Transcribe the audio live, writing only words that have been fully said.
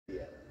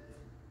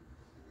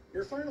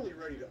You're finally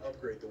ready to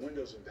upgrade the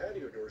windows and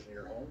patio doors in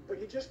your home,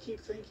 but you just keep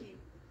thinking,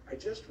 I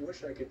just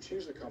wish I could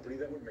choose a company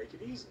that would make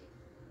it easy.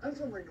 I'm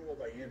from Renewal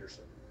by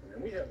Anderson,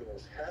 and we have the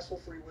most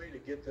hassle-free way to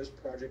get this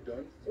project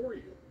done for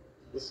you.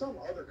 With some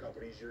other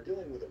companies, you're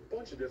dealing with a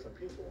bunch of different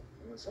people,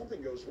 and when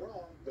something goes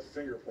wrong, the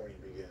finger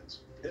pointing begins.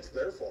 It's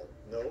their fault.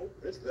 No,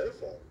 it's their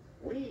fault.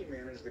 We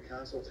manage the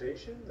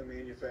consultation, the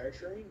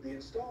manufacturing, the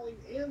installing,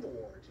 and the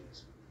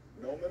warranties.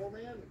 No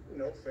middleman,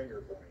 no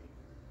finger pointing.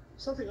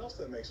 Something else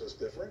that makes us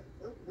different,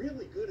 we're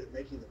really good at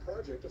making the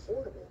project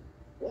affordable.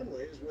 One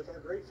way is with our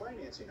great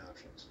financing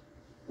options.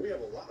 We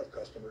have a lot of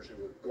customers who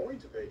were going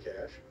to pay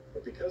cash,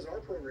 but because our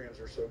programs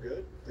are so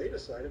good, they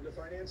decided to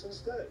finance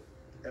instead.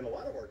 And a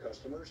lot of our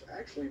customers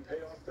actually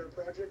pay off their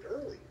project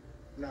early.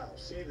 Now,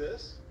 see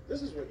this?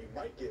 This is what you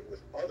might get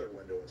with other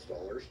window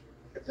installers.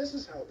 If this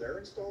is how their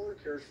installer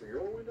cares for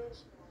your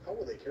windows, how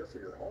will they care for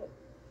your home?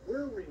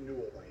 We're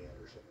Renewal by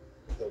Anderson,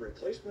 the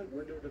replacement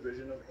window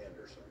division of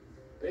Anderson.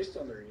 Based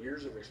on their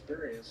years of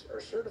experience, our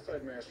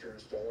certified master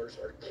installers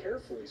are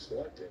carefully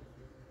selected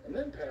and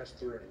then passed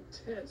through an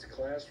intense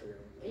classroom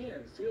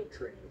and field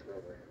training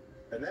program.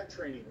 And that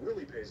training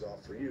really pays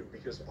off for you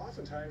because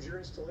oftentimes your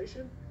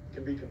installation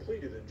can be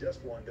completed in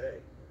just one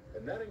day.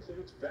 And that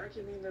includes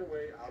vacuuming their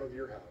way out of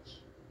your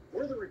house.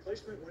 We're the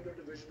replacement window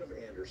division of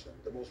Anderson,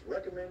 the most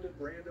recommended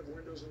brand of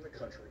windows in the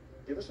country.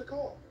 Give us a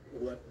call.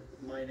 What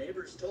my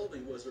neighbors told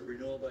me was that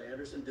Renewal by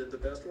Anderson did the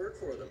best work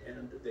for them.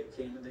 And they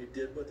came and they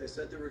did what they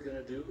said they were going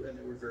to do, and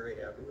they were very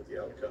happy with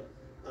the outcome.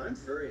 I'm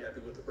very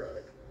happy with the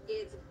product.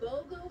 It's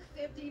Bogo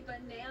 50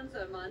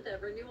 Bonanza month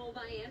at Renewal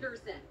by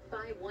Anderson.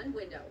 Buy one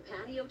window,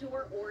 patio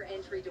door, or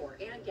entry door,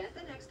 and get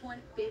the next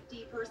one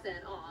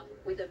 50% off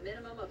with a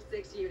minimum of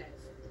 6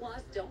 units.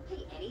 Plus, don't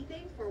pay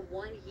anything for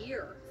 1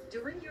 year.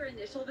 During your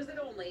initial visit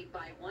only,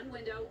 buy one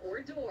window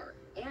or door,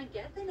 and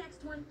get the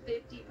next one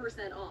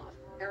 50% off.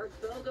 Our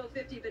Bogo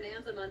 50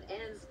 Bonanza month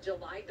ends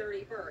July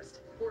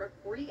 31st. For a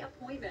free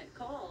appointment,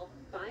 call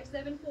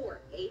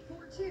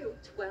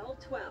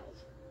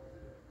 574-842-1212.